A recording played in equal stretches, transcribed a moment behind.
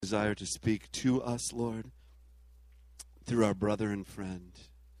Desire to speak to us, Lord, through our brother and friend.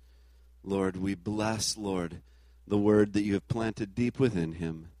 Lord, we bless, Lord, the word that you have planted deep within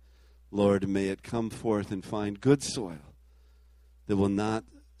him. Lord, may it come forth and find good soil that will not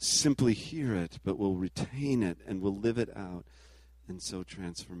simply hear it, but will retain it and will live it out, and so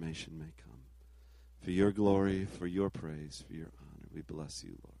transformation may come. For your glory, for your praise, for your honor, we bless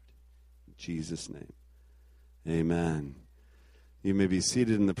you, Lord. In Jesus' name, amen. You may be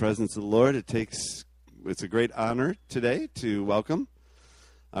seated in the presence of the Lord. It's a great honor today to welcome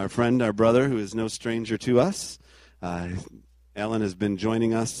our friend, our brother, who is no stranger to us. Alan has been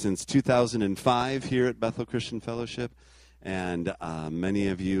joining us since 2005 here at Bethel Christian Fellowship, and many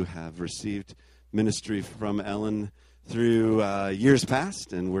of you have received ministry from Alan through years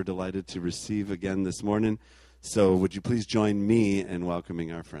past, and we're delighted to receive again this morning. So would you please join me in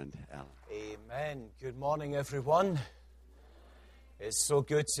welcoming our friend, Alan? Amen. Good morning, everyone. It's so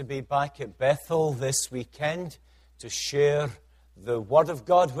good to be back at Bethel this weekend to share the Word of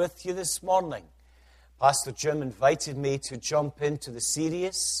God with you this morning. Pastor Jim invited me to jump into the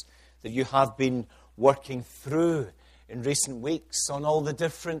series that you have been working through in recent weeks on all the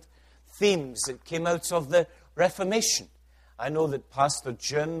different themes that came out of the Reformation. I know that Pastor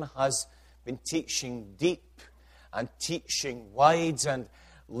Jim has been teaching deep and teaching wide and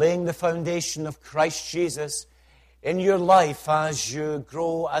laying the foundation of Christ Jesus in your life as you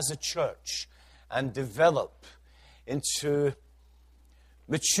grow as a church and develop into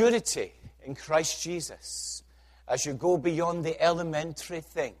maturity in Christ Jesus, as you go beyond the elementary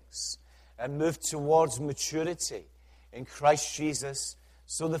things and move towards maturity in Christ Jesus,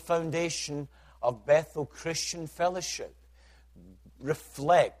 so the foundation of Bethel Christian Fellowship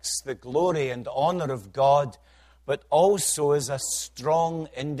reflects the glory and honor of God, but also is a strong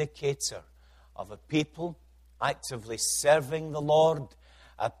indicator of a people actively serving the Lord,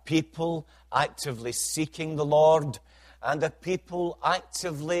 a people actively seeking the Lord, and a people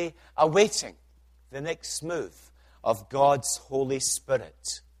actively awaiting the next move of God's Holy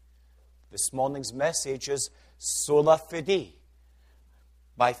Spirit. This morning's message is Sola Fide,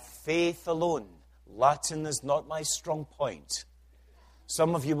 by faith alone. Latin is not my strong point.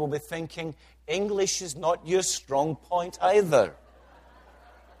 Some of you will be thinking, English is not your strong point either.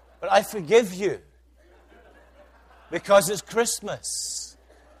 But I forgive you, because it's Christmas.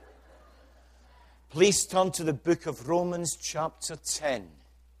 Please turn to the book of Romans chapter 10.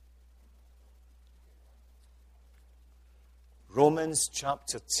 Romans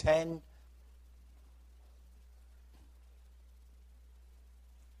chapter 10.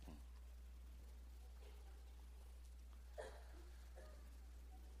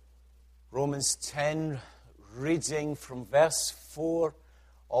 Romans 10, reading from verse 4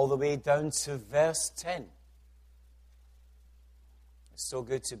 all the way down to verse 10. It's so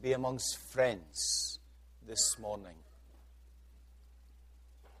good to be amongst friends this morning.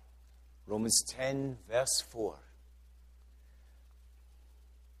 Romans 10, verse 4.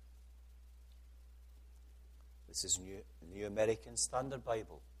 This is New American Standard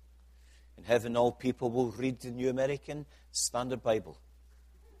Bible. In heaven, all people will read the New American Standard Bible.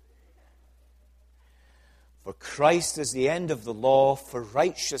 For Christ is the end of the law for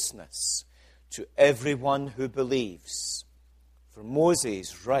righteousness to everyone who believes. For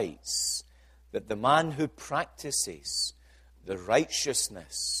Moses writes that the man who practices the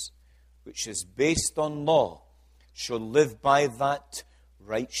righteousness which is based on law shall live by that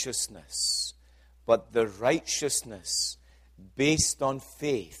righteousness. But the righteousness based on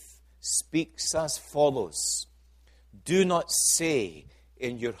faith speaks as follows: do not say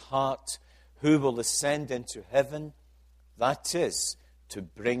in your heart, who will ascend into heaven, that is, to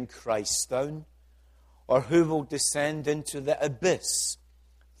bring Christ down, or who will descend into the abyss,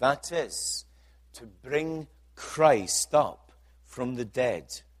 that is, to bring Christ up from the dead.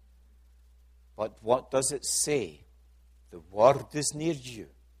 But what does it say? The word is near you,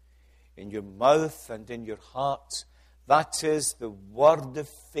 in your mouth and in your heart. That is the word of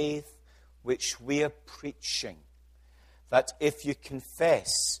faith which we are preaching. That if you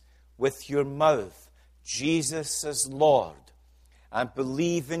confess with your mouth Jesus as Lord and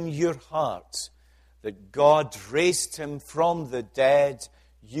believe in your heart that God raised him from the dead,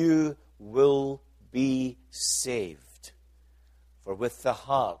 you will be saved. For with the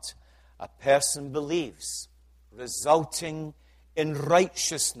heart a person believes, resulting in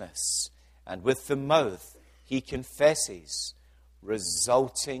righteousness, and with the mouth he confesses,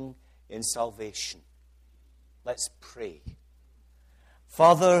 resulting in salvation. Let's pray.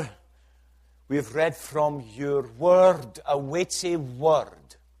 Father, we've read from your word, a weighty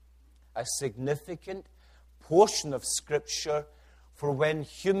word, a significant portion of Scripture For when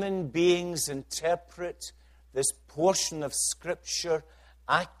human beings interpret this portion of Scripture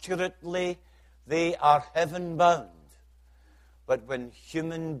accurately, they are heaven-bound. But when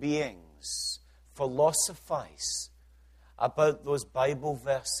human beings philosophize about those Bible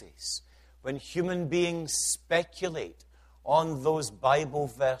verses, when human beings speculate on those Bible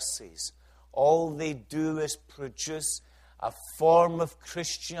verses, all they do is produce a form of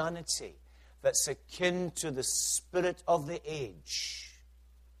Christianity that's akin to the spirit of the age.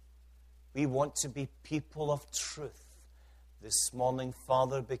 We want to be people of truth this morning,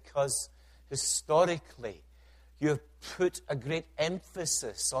 Father, because historically you have put a great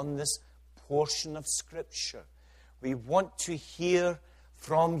emphasis on this portion of Scripture. We want to hear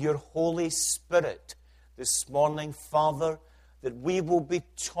from your Holy Spirit this morning, Father, that we will be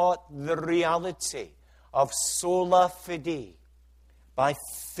taught the reality of sola fide, by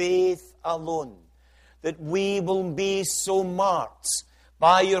faith alone, that we will be so marked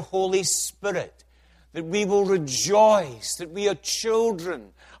by your Holy Spirit, that we will rejoice that we are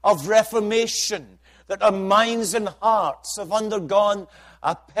children of reformation, that our minds and hearts have undergone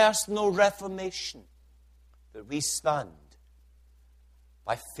a personal reformation, that we stand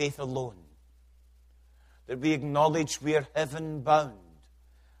by faith alone, that we acknowledge we are heaven-bound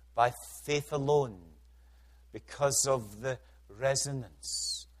by faith alone because of the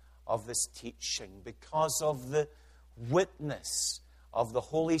resonance of this teaching, because of the witness of the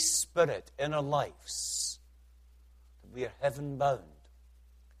Holy Spirit in our lives, that we are heaven-bound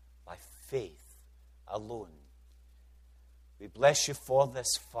by faith alone. We bless you for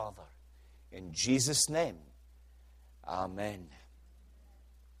this, Father. In Jesus' name, amen.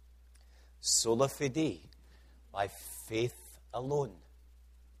 Sola fide, by faith alone.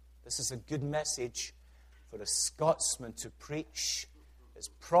 This is a good message for a Scotsman to preach. It's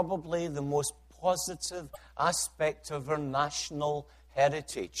probably the most positive aspect of our national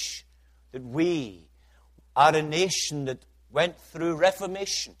heritage, that we are a nation that went through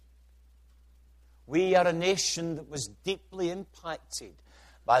Reformation. We are a nation that was deeply impacted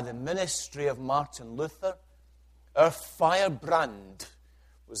by the ministry of Martin Luther. Our firebrand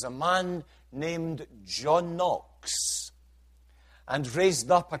was a man named John Knox, and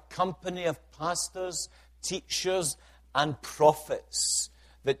raised up a company of pastors, teachers, and prophets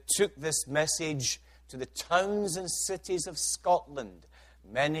that took this message to the towns and cities of Scotland.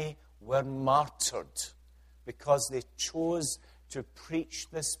 Many were martyred because they chose to preach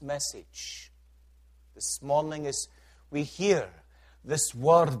this message. This morning, as we hear this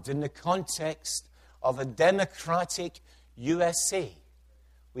word in the context of a democratic USA,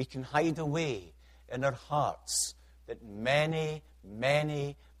 we can hide away in our hearts that many,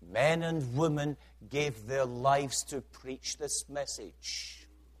 many men and women gave their lives to preach this message.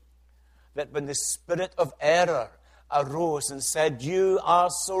 That when the spirit of error arose and said, "You are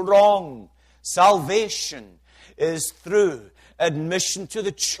so wrong. Salvation is through admission to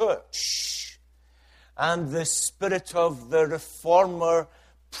the church." And the spirit of the reformer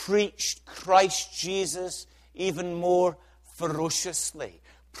preached Christ Jesus even more ferociously,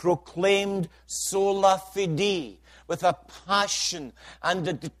 proclaimed sola fide with a passion and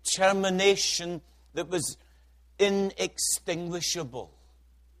a determination that was inextinguishable.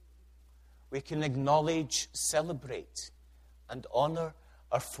 We can acknowledge, celebrate, and honor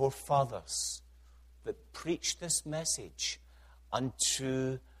our forefathers that preached this message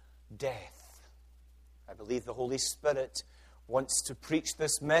unto death. I believe the Holy Spirit wants to preach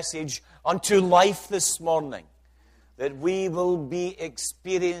this message unto life this morning, that we will be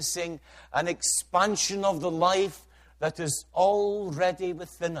experiencing an expansion of the life that is already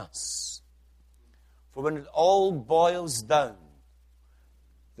within us. For when it all boils down,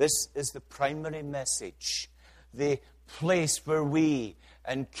 this is the primary message, the place where we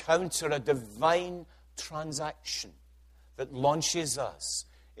encounter a divine transaction that launches us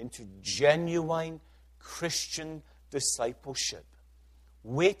into genuine Christian discipleship.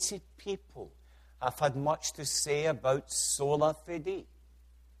 Weighted people have had much to say about sola fide.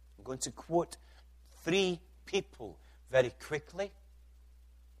 I'm going to quote 3 people very quickly: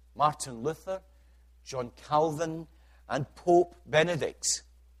 Martin Luther, John Calvin, and Pope Benedict.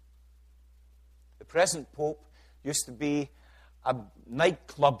 The present Pope used to be a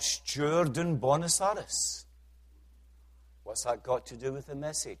nightclub steward in Buenos Aires. What's that got to do with the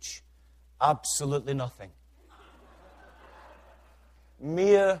message? Absolutely nothing.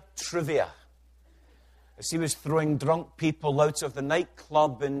 Mere trivia. As he was throwing drunk people out of the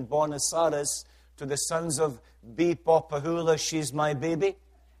nightclub in Buenos Aires to the sounds of Be Popahula, She's My Baby,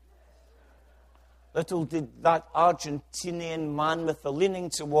 Little did that Argentinian man with the leaning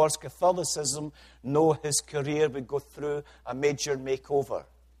towards Catholicism know his career would go through a major makeover.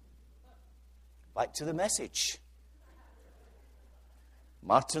 Back to the message.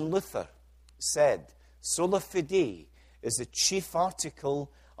 Martin Luther said, Sola Fide is the chief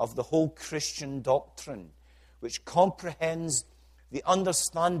article of the whole Christian doctrine, which comprehends the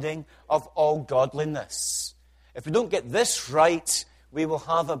understanding of all godliness. If we don't get this right, we will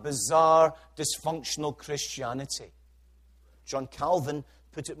have a bizarre, dysfunctional Christianity. John Calvin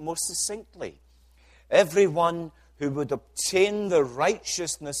put it more succinctly. Everyone who would obtain the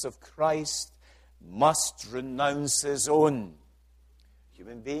righteousness of Christ must renounce his own.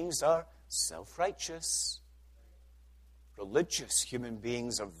 Human beings are self-righteous. Religious human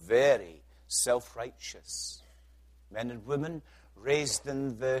beings are very self-righteous. Men and women raised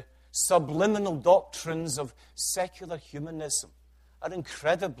in the subliminal doctrines of secular humanism are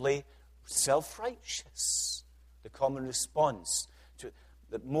incredibly self-righteous. The common response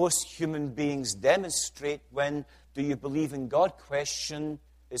that most human beings demonstrate when "do you believe in God?" question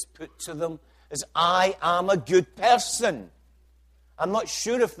is put to them is, "I am a good person. I'm not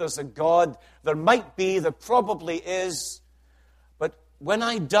sure if there's a God. There might be, there probably is. But when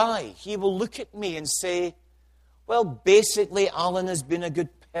I die, he will look at me and say, well, basically, Alan has been a good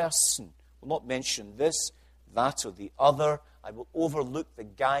person. Will not mention this, that, or the other. I will overlook the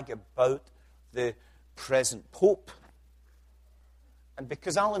gag about the present Pope. And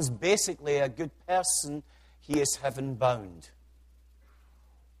because Alan's basically a good person, he is heaven-bound."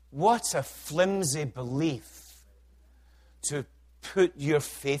 What a flimsy belief to put your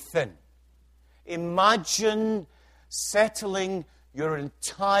faith in. Imagine settling your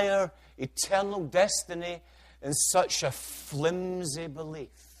entire eternal destiny in such a flimsy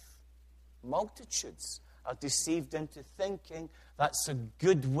belief. Multitudes are deceived into thinking that's a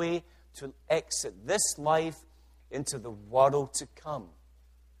good way to exit this life into the world to come.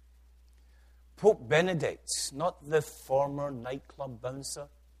 Pope Benedict, not the former nightclub bouncer,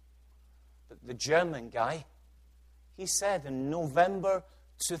 but the German guy, he said in November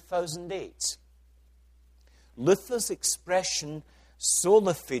 2008, Luther's expression,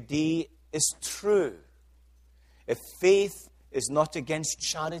 sola fide, is true. If faith is not against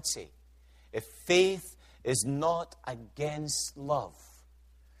charity, if faith is not against love.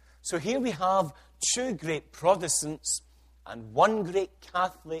 So here we have two great Protestants and one great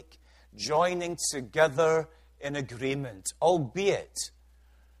Catholic joining together in agreement, albeit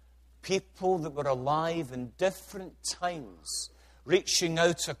people that were alive in different times, reaching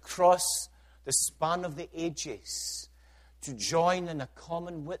out across the span of the ages to join in a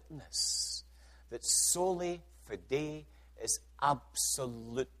common witness that soli fide is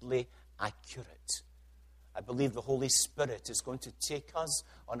absolutely accurate. I believe the Holy Spirit is going to take us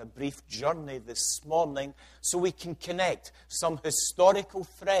on a brief journey this morning so we can connect some historical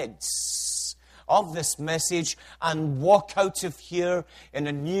threads of this message and walk out of here in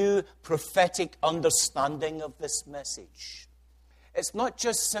a new prophetic understanding of this message. It's not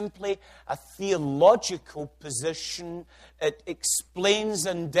just simply a theological position. It explains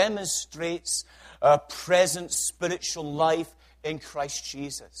and demonstrates our present spiritual life in Christ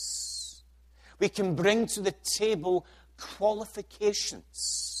Jesus. We can bring to the table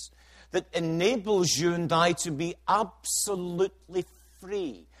qualifications that enables you and I to be absolutely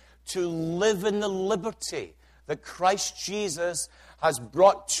free, to live in the liberty that Christ Jesus has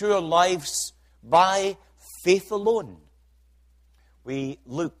brought to our lives by faith alone. We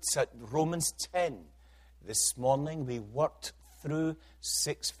looked at Romans 10 this morning. We worked through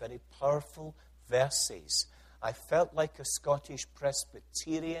 6 very powerful verses. I felt like a Scottish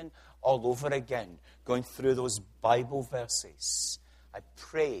Presbyterian all over again, going through those Bible verses. I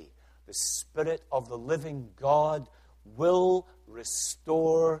pray the Spirit of the living God will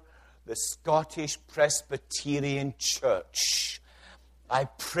restore the Scottish Presbyterian Church. I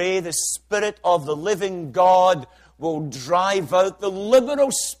pray the Spirit of the living God will drive out the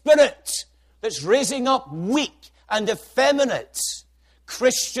liberal spirit that's raising up weak and effeminate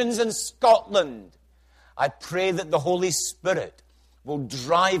Christians in Scotland. I pray that the Holy Spirit will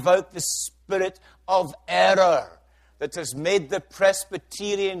drive out the spirit of error that has made the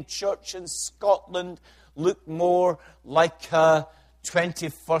Presbyterian Church in Scotland look more like a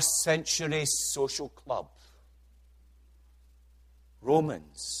 21st century social club.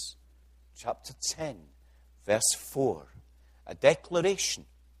 Romans chapter 10, verse 4, a declaration.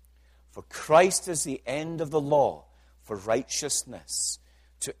 For Christ is the end of the law for righteousness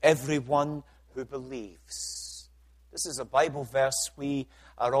to everyone who believes. This is a Bible verse we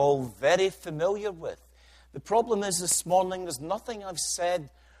are all very familiar with. The problem is this morning, there's nothing I've said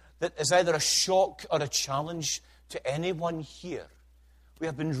that is either a shock or a challenge to anyone here. We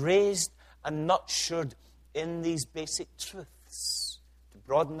have been raised and nurtured in these basic truths. To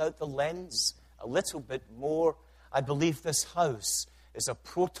broaden out the lens a little bit more, I believe this house is a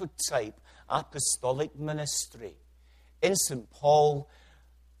prototype apostolic ministry in St. Paul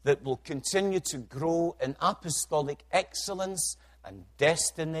that will continue to grow in apostolic excellence and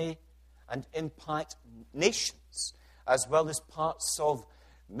destiny and impact nations, as well as parts of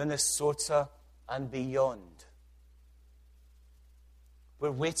Minnesota and beyond.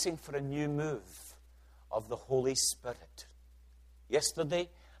 We're waiting for a new move of the Holy Spirit. Yesterday,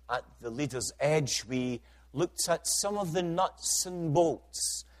 at the Leader's Edge, we looked at some of the nuts and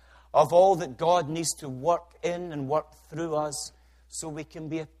bolts of all that God needs to work in and work through us so we can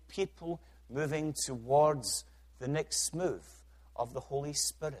be a people moving towards the next move of the Holy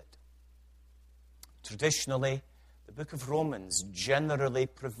Spirit. Traditionally, the book of Romans generally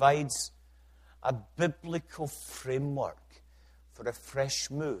provides a biblical framework for a fresh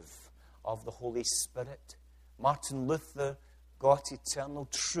move of the Holy Spirit. Martin Luther got eternal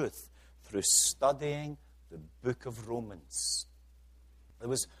truth through studying the book of Romans. There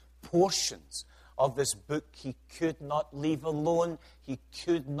was portions of this book he could not leave alone, he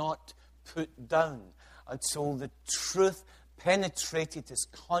could not put down until the truth penetrated his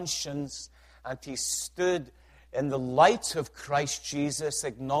conscience and he stood in the light of Christ Jesus,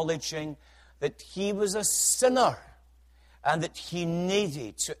 acknowledging that he was a sinner and that he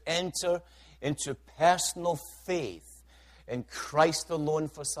needed to enter into personal faith in Christ alone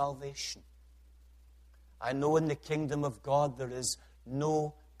for salvation. I know in the kingdom of God there is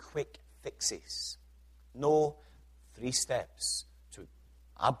no quick fixes, no 3 steps to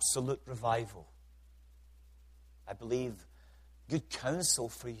absolute revival. I believe good counsel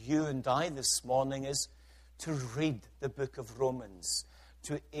for you and I this morning is to read the book of Romans,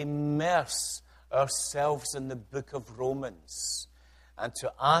 to immerse ourselves in the book of Romans, and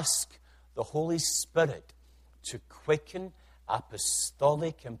to ask the Holy Spirit to quicken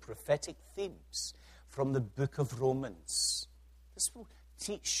apostolic and prophetic themes from the book of Romans. This will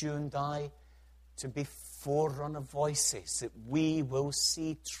teach you and I to be forerunner voices, that we will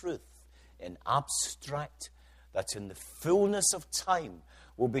see truth in abstract, that in the fullness of time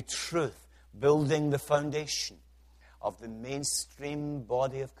will be truth building the foundation of the mainstream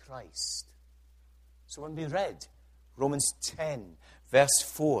body of Christ. So when we read Romans 10, verse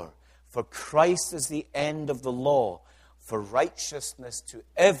 4, for Christ is the end of the law for righteousness to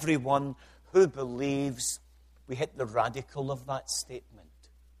everyone who believes, we hit the radical of that statement.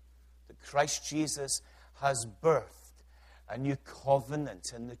 That Christ Jesus has birthed a new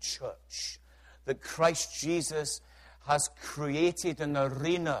covenant in the church. That Christ Jesus has created an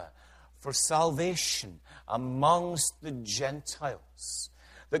arena for salvation amongst the Gentiles.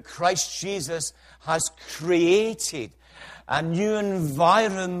 That Christ Jesus has created a new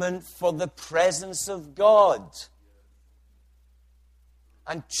environment for the presence of God.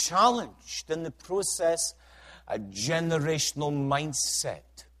 And challenged in the process a generational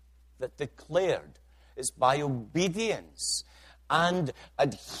mindset that declared is by obedience and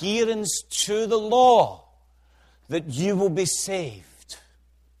adherence to the law that you will be saved.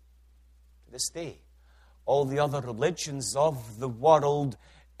 To this day, all the other religions of the world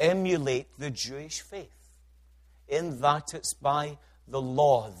emulate the Jewish faith, in that it's by the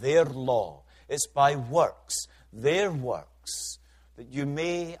law, their law. It's by works, their works, that you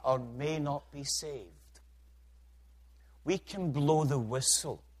may or may not be saved. We can blow the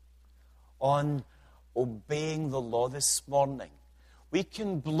whistle on obeying the law this morning. We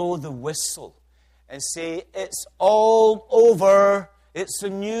can blow the whistle and say, it's all over. It's a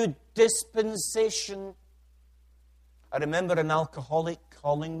new dispensation. I remember an alcoholic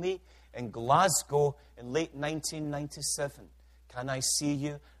calling me in Glasgow in late 1997. Can I see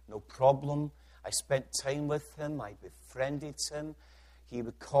you? No problem. I spent time with him. I befriended him. He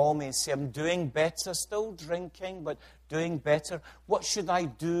would call me and say, I'm doing better, still drinking, but doing better. What should I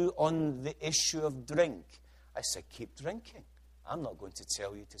do on the issue of drink? I said, keep drinking. I'm not going to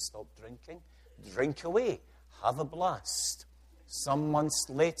tell you to stop drinking. Drink away. Have a blast. Some months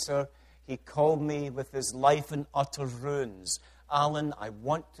later, he called me with his life in utter ruins. Alan, I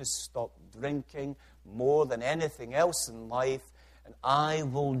want to stop drinking more than anything else in life, and I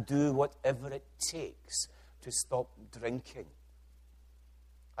will do whatever it takes to stop drinking.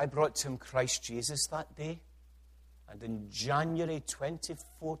 I brought to him Christ Jesus that day, and in January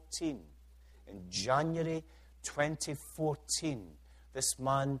 2014, this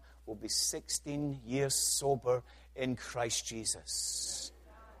man will be 16 years sober in Christ Jesus.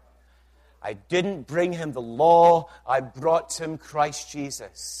 I didn't bring him the law, I brought him Christ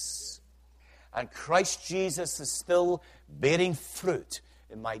Jesus. And Christ Jesus is still bearing fruit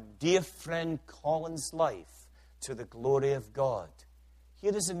in my dear friend Colin's life to the glory of God.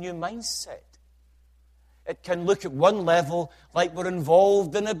 Here is a new mindset. It can look at one level like we're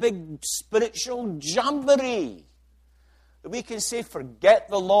involved in a big spiritual jamboree. We can say, forget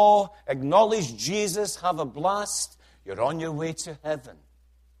the law, acknowledge Jesus, have a blast, you're on your way to heaven.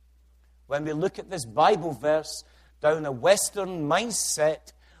 When we look at this Bible verse down a Western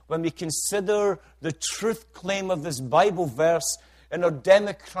mindset, when we consider the truth claim of this Bible verse in our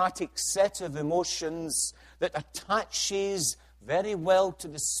democratic set of emotions that attaches very well to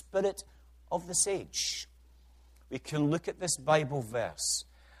the spirit of this age, we can look at this Bible verse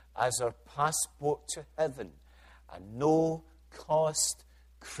as our passport to heaven and no-cost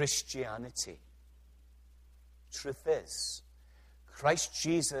Christianity. Truth is, Christ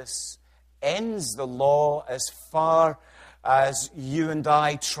Jesus ends the law as far as you and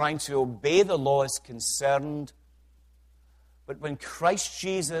I trying to obey the law is concerned. But when Christ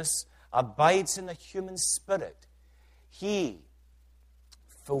Jesus abides in the human spirit, he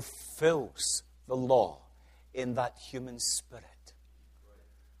fulfills the law in that human spirit.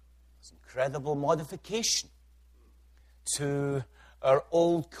 It's an incredible modification to our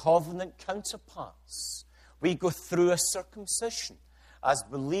old covenant counterparts. We go through a circumcision as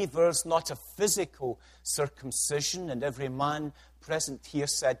believers, not a physical circumcision, and every man present here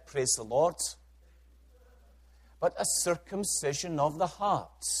said, praise the Lord, but a circumcision of the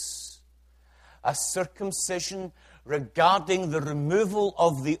hearts, a circumcision regarding the removal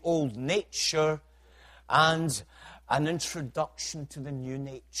of the old nature and an introduction to the new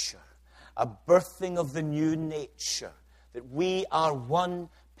nature, a birthing of the new nature, that we are one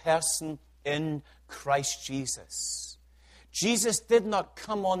person in Christ Jesus. Jesus did not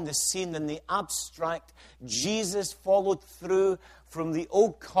come on the scene in the abstract. Jesus followed through from the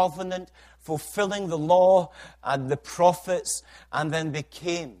old covenant, fulfilling the law and the prophets, and then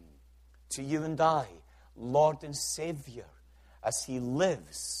became, to you and I, Lord and Savior, as he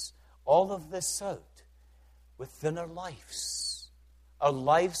lives all of this out within our lives. Our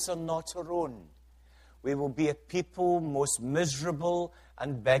lives are not our own. We will be a people most miserable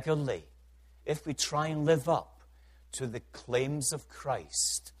and beggarly if we try and live up to the claims of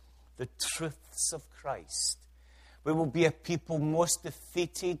Christ, the truths of Christ. We will be a people most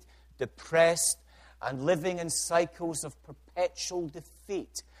defeated, depressed, and living in cycles of perpetual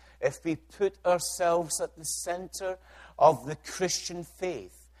defeat if we put ourselves at the center of the Christian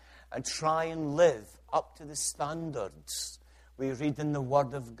faith and try and live up to the standards we read in the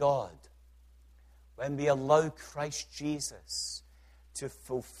Word of God. When we allow Christ Jesus to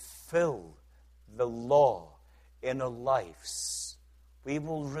fulfill the law in our lives, we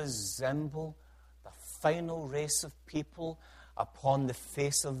will resemble the final race of people upon the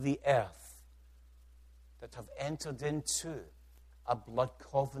face of the earth that have entered into a blood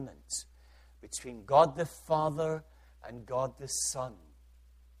covenant between God the Father and God the Son.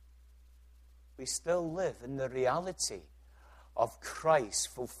 We still live in the reality of Christ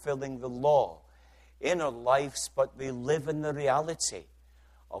fulfilling the law in our lives, but we live in the reality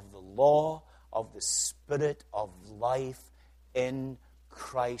of the law of the Spirit of life in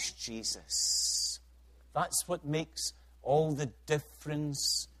Christ Jesus. That's what makes all the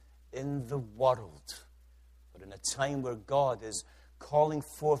difference in the world. But in a time where God is calling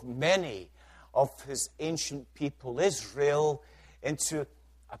forth many of his ancient people, Israel, into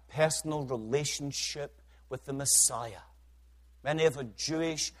a personal relationship with the Messiah. Many of our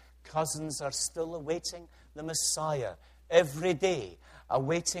Jewish cousins are still awaiting the Messiah every day,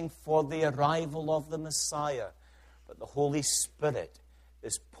 awaiting for the arrival of the Messiah. But the Holy Spirit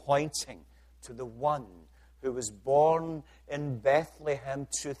is pointing to the one who was born in Bethlehem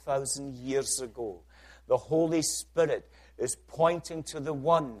 2,000 years ago. The Holy Spirit is pointing to the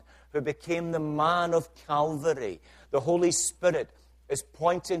one who became the man of Calvary. The Holy Spirit is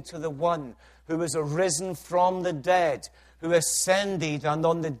pointing to the one who was arisen from the dead, who ascended, and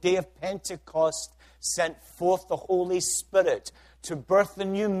on the day of Pentecost sent forth the Holy Spirit to birth a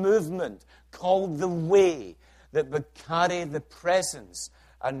new movement called the Way, that would carry the presence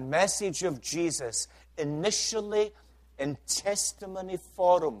and message of Jesus initially in testimony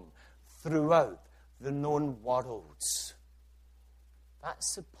form throughout the known worlds.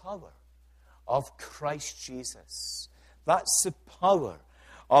 That's the power of Christ Jesus. That's the power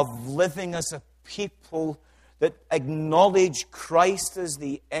of living as a people that acknowledge Christ as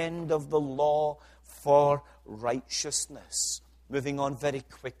the end of the law for righteousness. Moving on very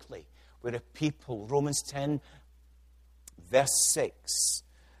quickly. We're a people, Romans 10, verse 6,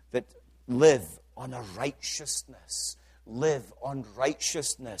 that live on a righteousness. Live on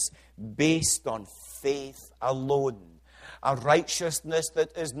righteousness based on faith alone. A righteousness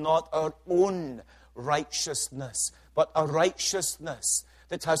that is not our own righteousness, but a righteousness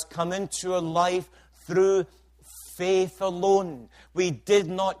that has come into our life through faith alone. We did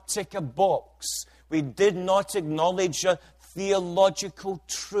not tick a box. We did not acknowledge a theological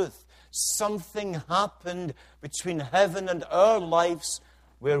truth. Something happened between heaven and our lives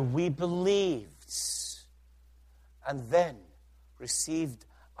where we believed and then received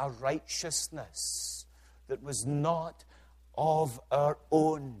a righteousness that was not of our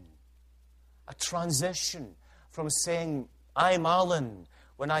own. A transition from saying, I'm Alan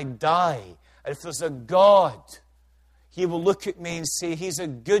when I die. And if there's a God, He will look at me and say, he's a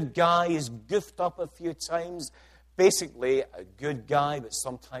good guy, he's goofed up a few times. Basically, a good guy, but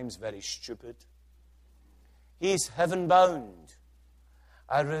sometimes very stupid. He's heaven-bound.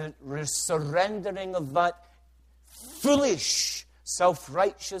 A surrendering of that foolish,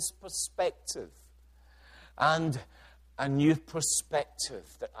 self-righteous perspective. And a new perspective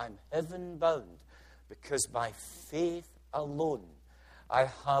that I'm heaven-bound because by faith alone I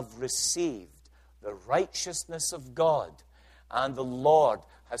have received the righteousness of God, and the Lord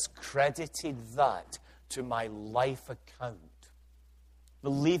has credited that to my life account.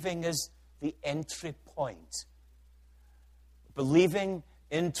 Believing is the entry point. Believing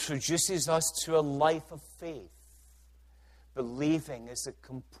introduces us to a life of faith. Believing is a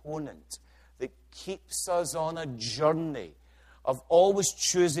component that keeps us on a journey of always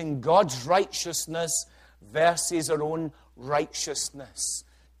choosing God's righteousness versus our own righteousness.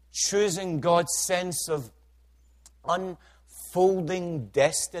 Choosing God's sense of unfolding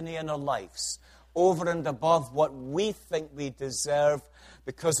destiny in our lives over and above what we think we deserve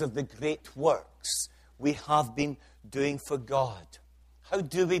because of the great works we have been doing for God. How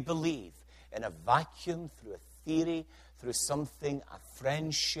do we believe? In a vacuum, through a theory, through something a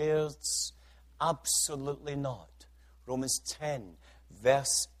friend shares? Absolutely not. Romans 10,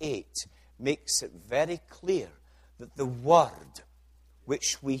 verse 8 makes it very clear that the word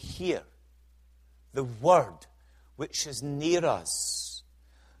which we hear, the word which is near us,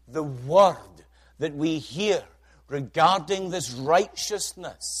 the word that we hear regarding this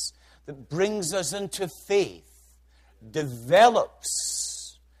righteousness that brings us into faith,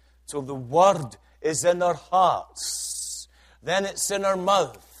 develops till the word is in our hearts. Then it's in our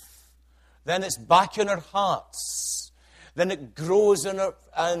mouth. Then it's back in our hearts. Then it grows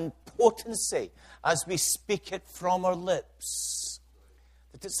in potency as we speak it from our lips.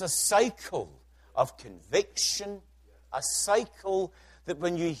 That it's a cycle of conviction, a cycle that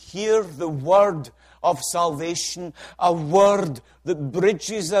when you hear the word of salvation, a word that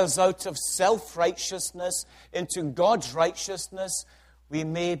bridges us out of self-righteousness into God's righteousness, we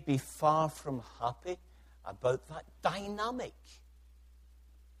may be far from happy about that dynamic.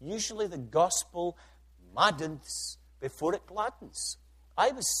 Usually the gospel maddens before it gladdens.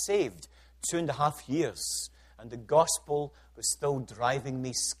 I was saved 2.5 years, and the gospel was still driving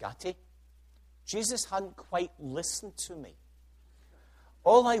me scatty. Jesus hadn't quite listened to me.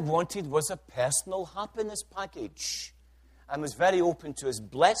 All I wanted was a personal happiness package. I was very open to his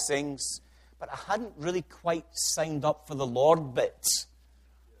blessings, but I hadn't really quite signed up for the Lord bit.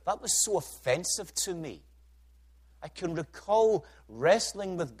 That was so offensive to me. I can recall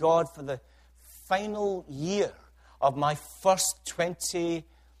wrestling with God for the final year of my first 30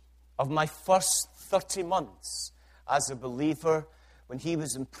 months as a believer, when he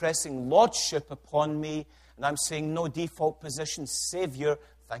was impressing lordship upon me, and I'm saying, no default position, Savior,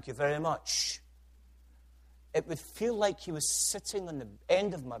 thank you very much. It would feel like he was sitting on the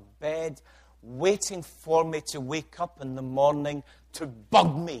end of my bed, waiting for me to wake up in the morning to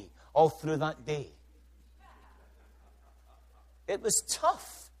bug me all through that day. It was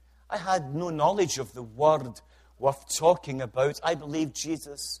tough. I had no knowledge of the word worth talking about. I believe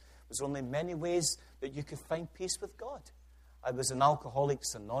Jesus was only many ways that you could find peace with God. I was in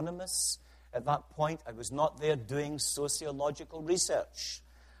Alcoholics Anonymous. At that point, I was not there doing sociological research.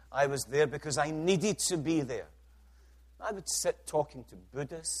 I was there because I needed to be there. I would sit talking to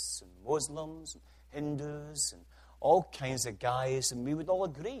Buddhists and Muslims and Hindus and all kinds of guys, and we would all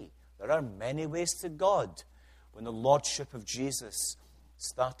agree there are many ways to God. When the lordship of Jesus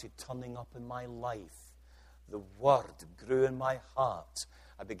started turning up in my life, the word grew in my heart.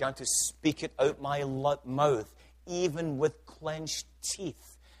 I began to speak it out my mouth, even with clenched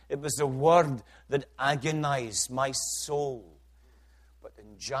teeth. It was a word that agonized my soul. But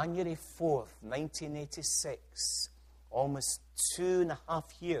in January 4th, 1986, almost 2.5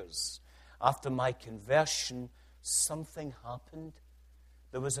 years after my conversion, something happened.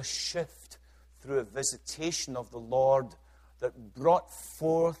 there was a shift through a visitation of the Lord that brought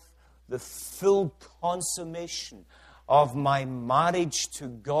forth the full consummation of my marriage to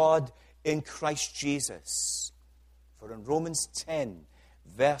God in Christ Jesus. For in Romans 10,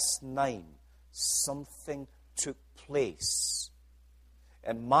 verse 9, something took place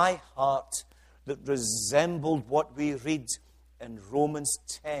in my heart that resembled what we read in Romans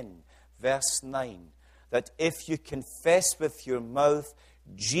 10, verse 9, that if you confess with your mouth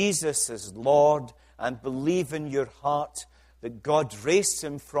Jesus is Lord and believe in your heart that God raised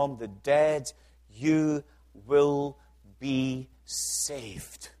him from the dead, you will be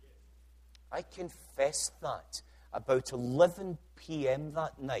saved. I confessed that about 11 p.m.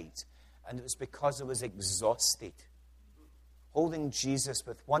 that night, and it was because I was exhausted. Holding Jesus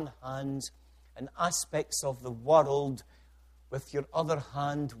with one hand and aspects of the world with your other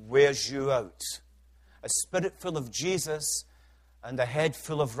hand wears you out. A spirit full of Jesus and a head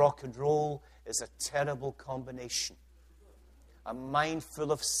full of rock and roll is a terrible combination. A mind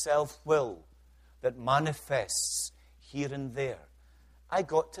full of self-will that manifests here and there. I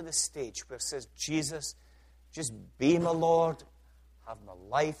got to the stage where it says, Jesus, just be my Lord, have my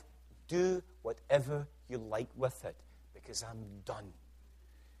life, do whatever you like with it, because I'm done.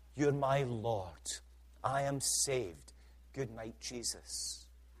 You're my Lord. I am saved. Good night, Jesus.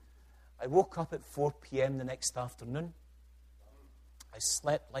 I woke up at 4 p.m. the next afternoon. I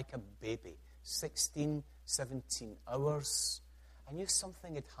slept like a baby, 16, 17 hours. I knew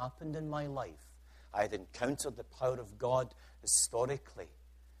something had happened in my life. I had encountered the power of God historically,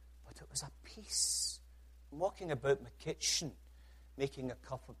 but it was a peace. I'm walking about my kitchen, making a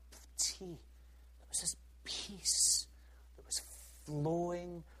cup of tea. There was this peace that was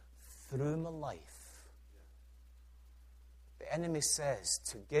flowing through my life. The enemy says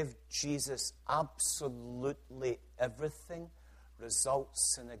to give Jesus absolutely everything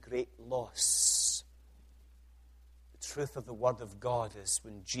results in a great loss. The truth of the Word of God is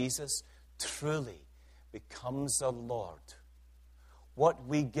when Jesus truly becomes our Lord, what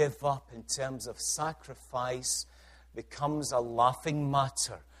we give up in terms of sacrifice becomes a laughing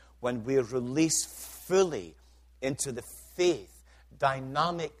matter when we are released fully into the faith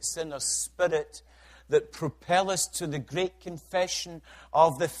dynamics in our spirit that propel us to the great confession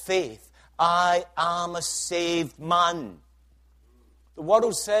of the faith. I am a saved man. The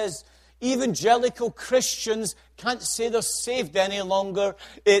world says evangelical Christians can't say they're saved any longer.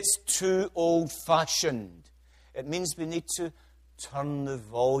 It's too old-fashioned. It means we need to turn the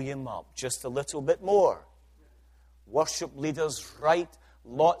volume up just a little bit more. Worship leaders write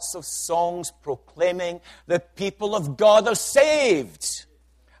lots of songs proclaiming the people of God are saved.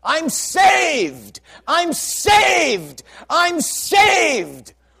 I'm saved! I'm saved! I'm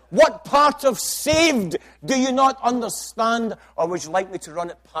saved! What part of saved do you not understand, or would you like me to run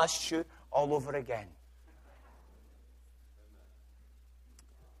it past you all over again?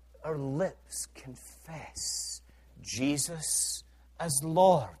 Our lips confess Jesus as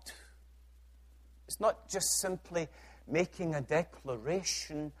Lord. It's not just simply making a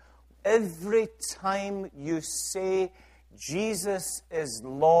declaration. Every time you say Jesus is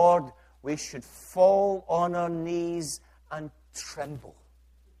Lord, we should fall on our knees and tremble.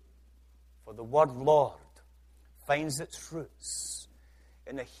 For the word Lord finds its roots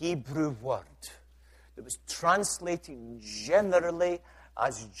in a Hebrew word that was translated generally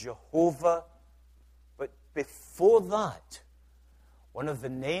as Jehovah. But before that, one of the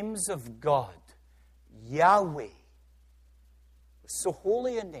names of God, Yahweh, was so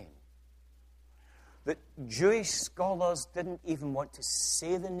holy a name that Jewish scholars didn't even want to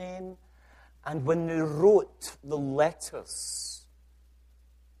say the name. And when they wrote the letters,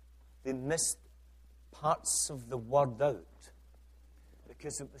 they missed parts of the word out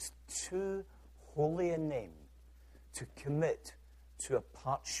because it was too holy a name to commit to a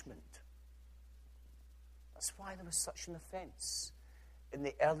parchment. That's why there was such an offense in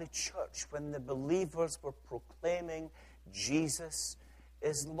the early church when the believers were proclaiming Jesus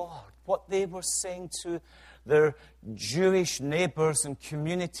is Lord. What they were saying to their Jewish neighbors and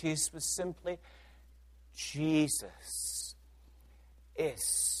communities was simply, Jesus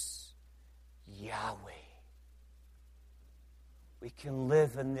is Yahweh. We can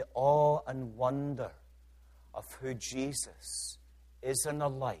live in the awe and wonder of who Jesus is in our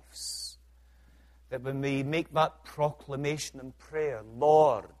lives. That when we make that proclamation in prayer,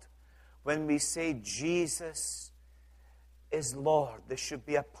 Lord, when we say Jesus is Lord, there should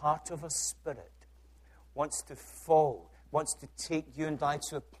be a part of our spirit wants to fall, wants to take you and I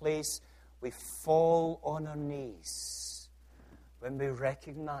to a place we fall on our knees when we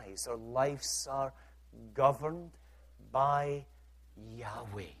recognize our lives are governed by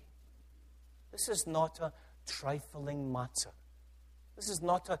Yahweh. This is not a trifling matter. This is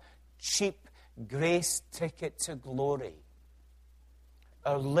not a cheap grace ticket to glory.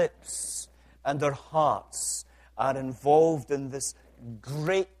 Our lips and our hearts are involved in this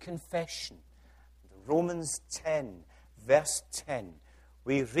great confession. Romans 10, verse 10,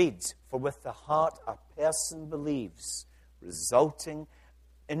 we read, "For with the heart a person believes, resulting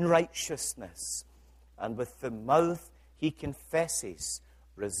in righteousness, and with the mouth he confesses,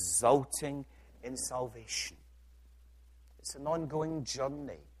 resulting in salvation." It's an ongoing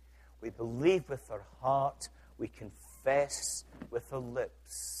journey. We believe with our heart, we confess with our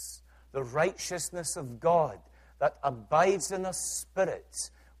lips. The righteousness of God that abides in our spirit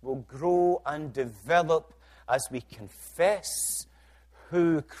will grow and develop as we confess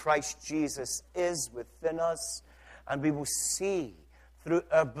who Christ Jesus is within us, and we will see through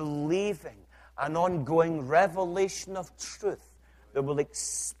our believing an ongoing revelation of truth that will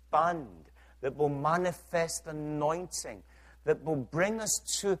expand, that will manifest anointing, that will bring us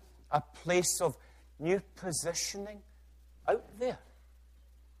to a place of new positioning out there.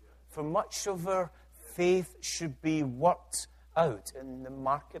 For much of our faith should be worked out in the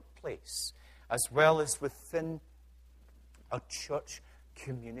marketplace, as well as within our church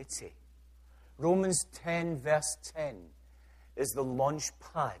community. Romans 10, verse 10 is the launch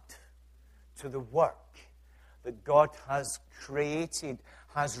pad to the work that God has created,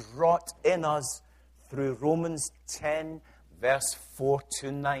 has wrought in us through Romans 10, verse 4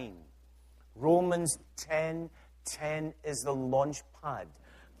 to 9. Romans 10:10 is the launch pad.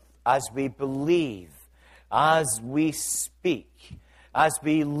 As we believe, as we speak, as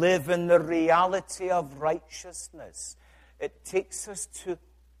we live in the reality of righteousness, it takes us to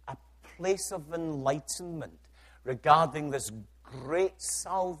a place of enlightenment regarding this great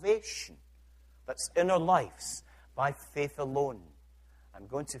salvation that's in our lives by faith alone. I'm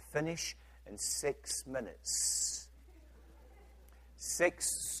going to finish in 6 minutes.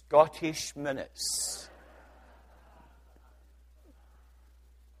 6 Scottish minutes.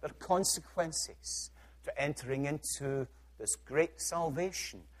 There are consequences to entering into this great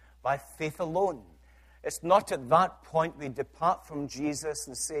salvation by faith alone. It's not at that point we depart from Jesus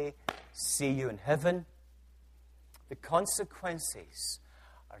and say, "See you in heaven." The consequences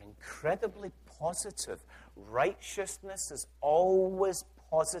are incredibly positive. Righteousness is always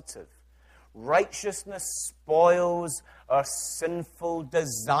positive. Righteousness spoils our sinful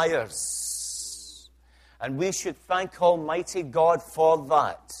desires. And we should thank Almighty God for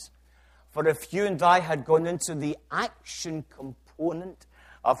that. For if you and I had gone into the action component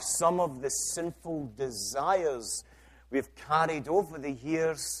of some of the sinful desires we've carried over the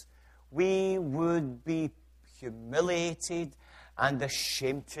years, we would be humiliated and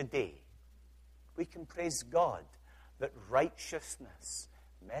ashamed today. We can praise God that righteousness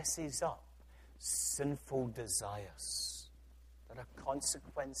messes up sinful desires. There are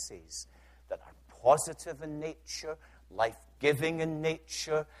consequences that are positive in nature, life-giving in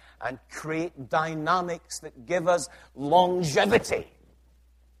nature, and create dynamics that give us longevity.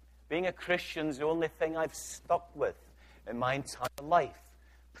 Being a Christian is the only thing I've stuck with in my entire life.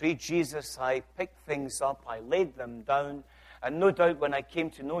 Pre-Jesus, I picked things up, I laid them down, and no doubt when I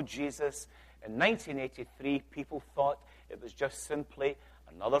came to know Jesus in 1983, people thought it was just simply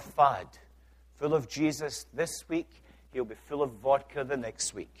another fad. Full of Jesus this week, he'll be full of vodka the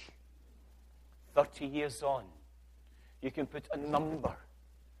next week. 30 years on, you can put a number.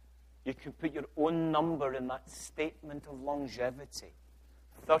 You can put your own number in that statement of longevity.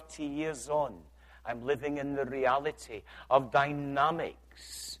 30 years on, I'm living in the reality of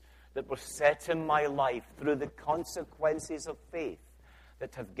dynamics that were set in my life through the consequences of faith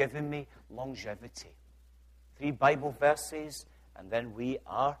that have given me longevity. 3 Bible verses, and then we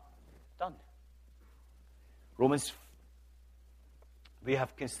are done. We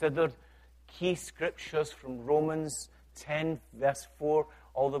have considered key scriptures from Romans 10, verse 4,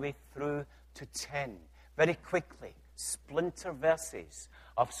 all the way through to 10. Very quickly, splinter verses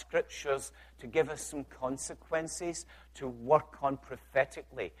of scriptures to give us some consequences to work on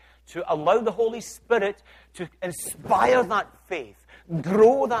prophetically, to allow the Holy Spirit to inspire that faith,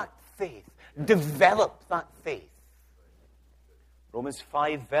 grow that faith, develop that faith. Romans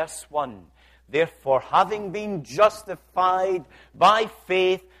 5, verse 1. Therefore, having been justified by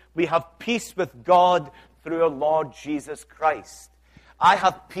faith, we have peace with God through our Lord Jesus Christ. I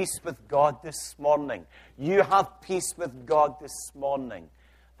have peace with God this morning. You have peace with God this morning.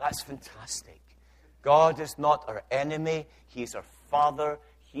 That's fantastic. God is not our enemy. He's our Father.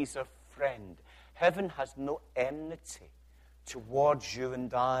 He's our friend. Heaven has no enmity towards you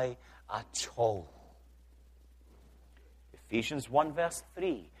and I at all. Ephesians 1 verse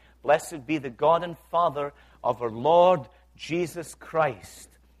 3. Blessed be the God and Father of our Lord Jesus Christ,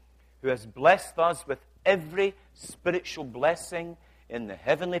 who has blessed us with every spiritual blessing in the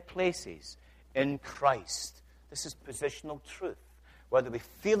heavenly places in Christ. This is positional truth. Whether we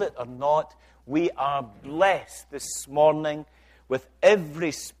feel it or not, we are blessed this morning with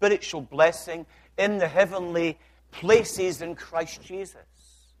every spiritual blessing in the heavenly places in Christ Jesus.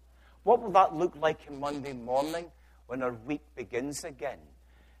 What will that look like on Monday morning when our week begins again?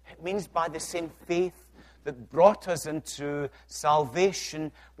 It means by the same faith that brought us into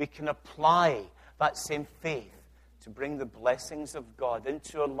salvation, we can apply that same faith to bring the blessings of God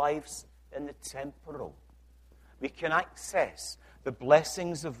into our lives in the temporal. We can access the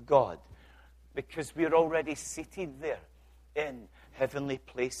blessings of God because we are already seated there in heavenly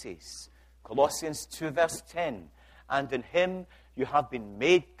places. Colossians 2 verse 10, and in him you have been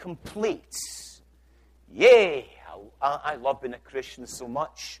made complete. Yay! I love being a Christian so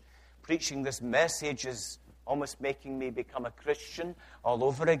much. Preaching this message is almost making me become a Christian all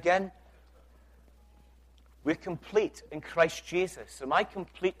over again. We're complete in Christ Jesus. Am I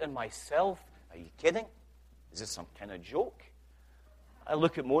complete in myself? Are you kidding? Is this some kind of joke? I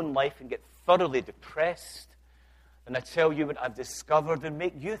look at my own life and get thoroughly depressed. And I tell you what I've discovered and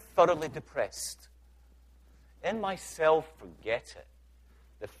make you thoroughly depressed. In myself, forget it.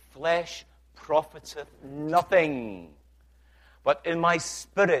 The flesh profiteth nothing. But in my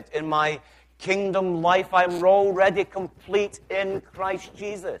spirit, in my kingdom life, I'm already complete in Christ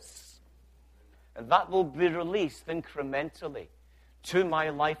Jesus. And that will be released incrementally to my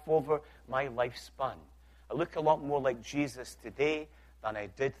life over my lifespan. I look a lot more like Jesus today than I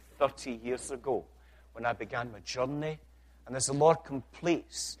did 30 years ago when I began my journey. And as the Lord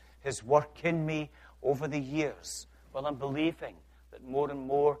completes his work in me over the years, well, I'm believing that more and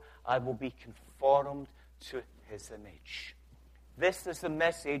more I will be conformed to his image. This is a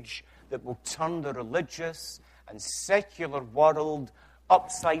message that will turn the religious and secular world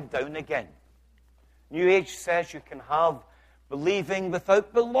upside down again. New Age says you can have believing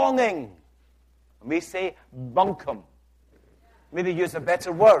without belonging. And we say bunkum. Maybe use a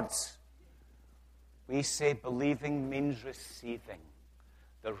better words. We say believing means receiving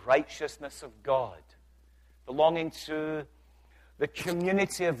the righteousness of God, belonging to the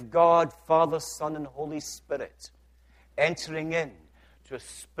community of God, Father, Son, and Holy Spirit, entering in to a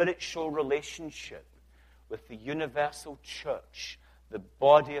spiritual relationship with the universal church, the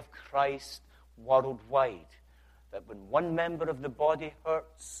body of Christ worldwide. That when one member of the body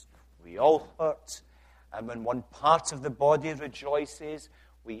hurts, we all hurt. And when one part of the body rejoices,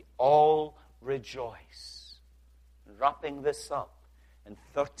 we all rejoice. Wrapping this up in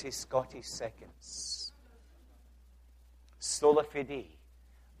 30 Scottish seconds. Sola fide,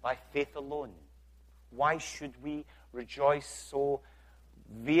 by faith alone. Why should we rejoice so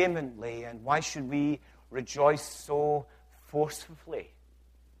vehemently, and why should we rejoice so forcefully?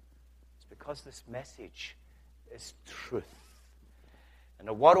 It's because this message is truth. In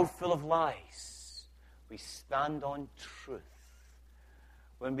a world full of lies, we stand on truth.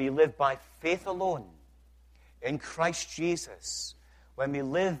 When we live by faith alone in Christ Jesus, when we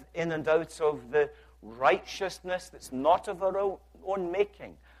live in and out of the righteousness that's not of our own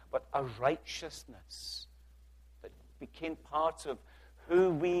making, but a righteousness that became part of who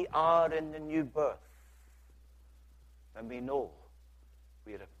we are in the new birth, then we know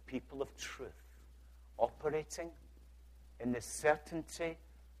we are a people of truth, operating in the certainty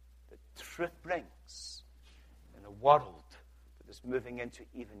that truth brings in a world that is moving into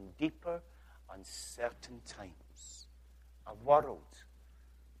even deeper, uncertain times. A world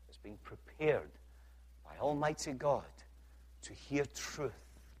that's being prepared by Almighty God to hear truth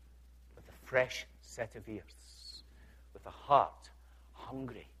with a fresh set of ears, with a heart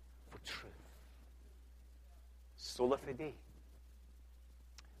hungry for truth. Sola fide,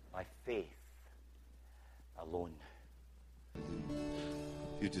 by faith alone.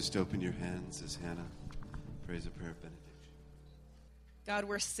 You just open your hands as Hannah prays a prayer of benediction. God,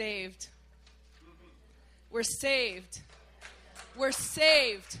 we're saved. We're saved. We're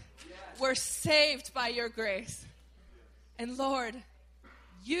saved. We're saved by your grace. And Lord,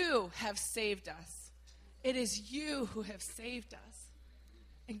 you have saved us. It is you who have saved us.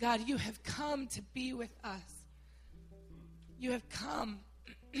 And God, you have come to be with us. You have come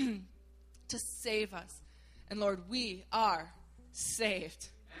to save us. And Lord, we are saved.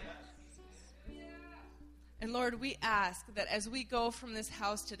 And Lord, we ask that as we go from this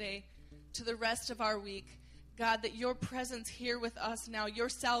house today to the rest of our week, God, that your presence here with us now, your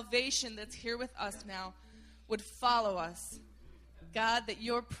salvation that's here with us now, would follow us. God, that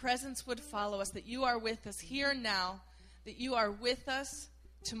your presence would follow us, that you are with us here now, that you are with us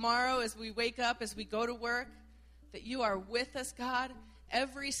tomorrow as we wake up, as we go to work, that you are with us, God,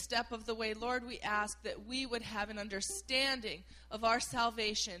 every step of the way. Lord, we ask that we would have an understanding of our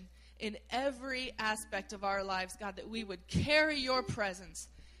salvation in every aspect of our lives, God, that we would carry your presence,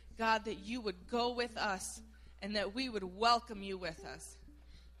 God, that you would go with us and that we would welcome you with us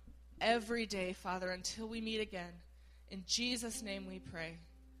every day, Father, until we meet again. In Jesus' name we pray.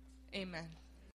 Amen.